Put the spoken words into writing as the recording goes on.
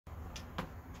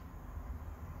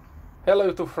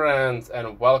Hello to friends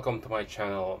and welcome to my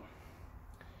channel.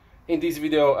 In this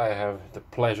video I have the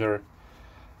pleasure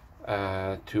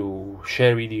to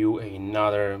share with you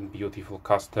another beautiful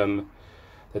custom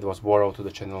that was borrowed to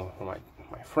the channel from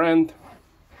my friend,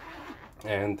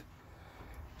 and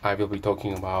I will be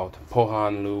talking about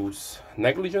Pohan Lew's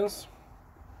Negligence.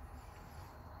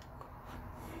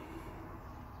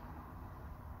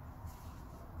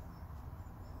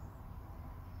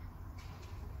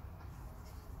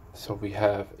 So we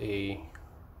have a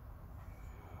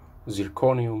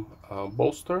Zirconium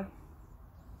bolster,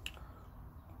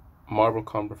 marble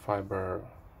carbon fiber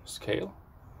scale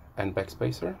and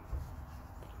backspacer,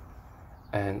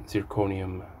 and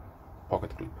Zirconium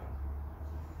pocket clip.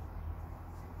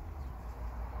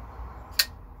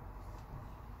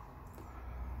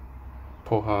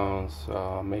 Pohan's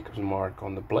maker's mark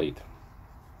on the blade.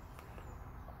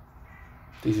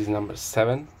 This is number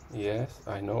 7. Yes,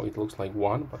 I know it looks like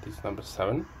 1, but it's number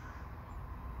 7.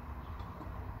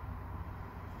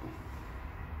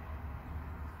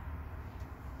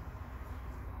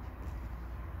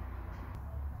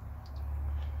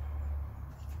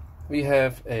 We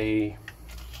have a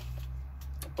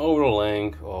overall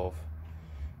length of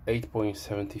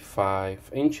 8.75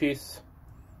 inches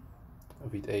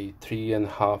with a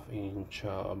 3.5 inch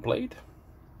blade.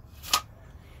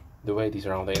 The weight is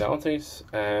around 8 ounces,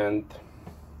 and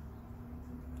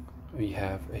we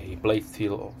have a blade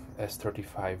steel of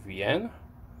S35 VN,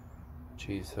 which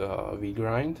is V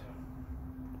grind.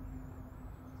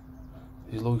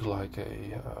 It looks like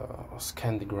a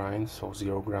Scandi grind, so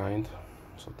 0 grind.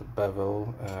 So the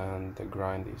bevel and the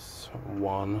grind is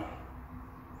 1.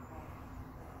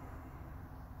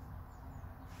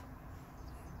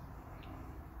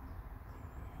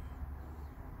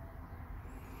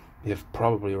 We have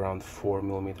probably around 4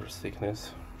 millimeters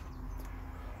thickness.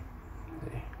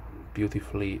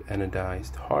 Beautifully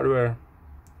anodized hardware.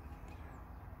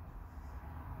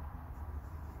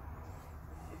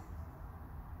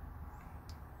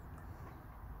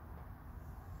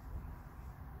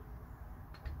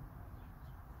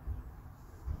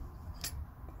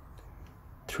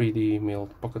 .3D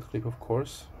milled pocket clip, of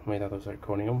course, made out of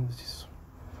zirconium. This is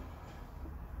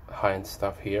high-end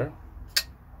stuff here.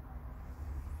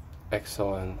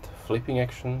 Excellent flipping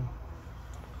action.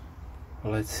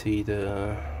 Let's see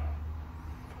the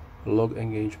log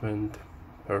engagement.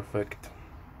 Perfect.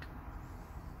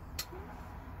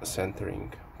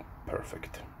 Centering.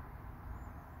 Perfect.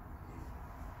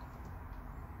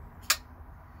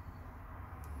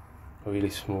 Really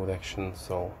smooth action.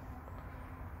 So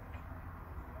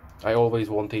I always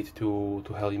wanted to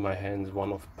held in my hands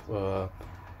one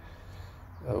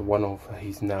of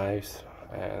his knives,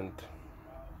 and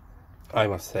I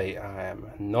must say I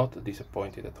am not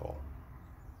disappointed at all.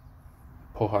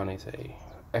 Pohan is an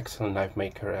excellent knife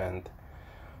maker, and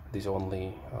this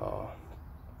only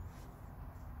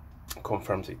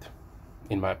confirms it,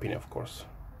 in my opinion, of course.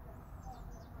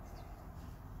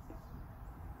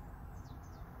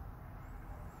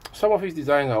 Some of his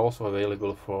designs are also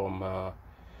available from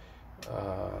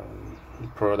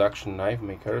production knife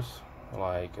makers,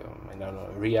 like I don't know,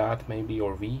 Riyadh maybe,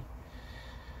 or V.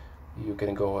 You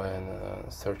can go and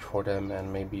search for them,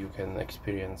 and maybe you can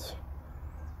experience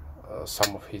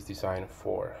some of his design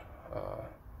for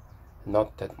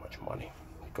not that much money,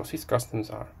 because his customs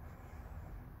are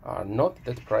not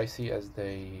that pricey as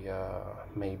they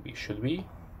maybe should be.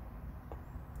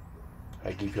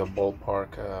 I give you a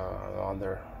ballpark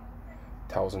under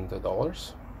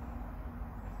 $1,000.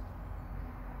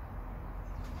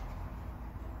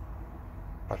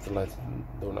 But let's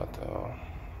do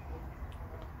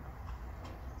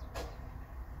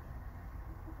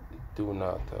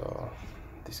not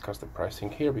discuss the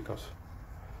pricing here, because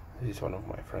this is one of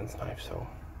my friend's knives, so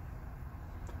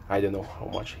I don't know how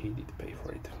much he did pay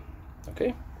for it.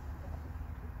 Okay.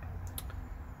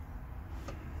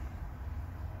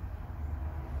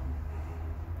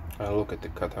 And look at the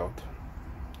cutout,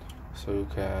 so you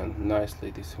can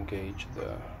nicely disengage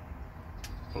the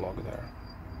log there.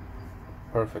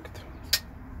 Perfect.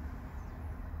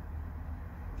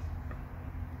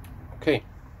 Okay,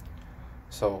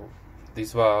 so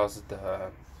this was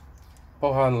the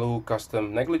Pohan Lew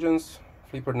custom Negligence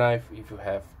Flipper knife. If you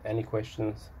have any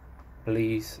questions,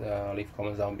 please leave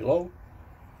comments down below.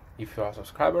 If you are a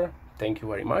subscriber, thank you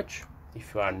very much.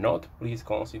 If you are not, please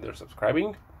consider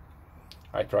subscribing.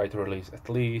 I try to release at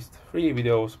least 3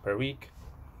 videos per week,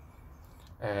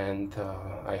 and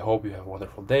I hope you have a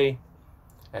wonderful day,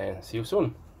 and see you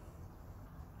soon.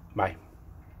 Bye.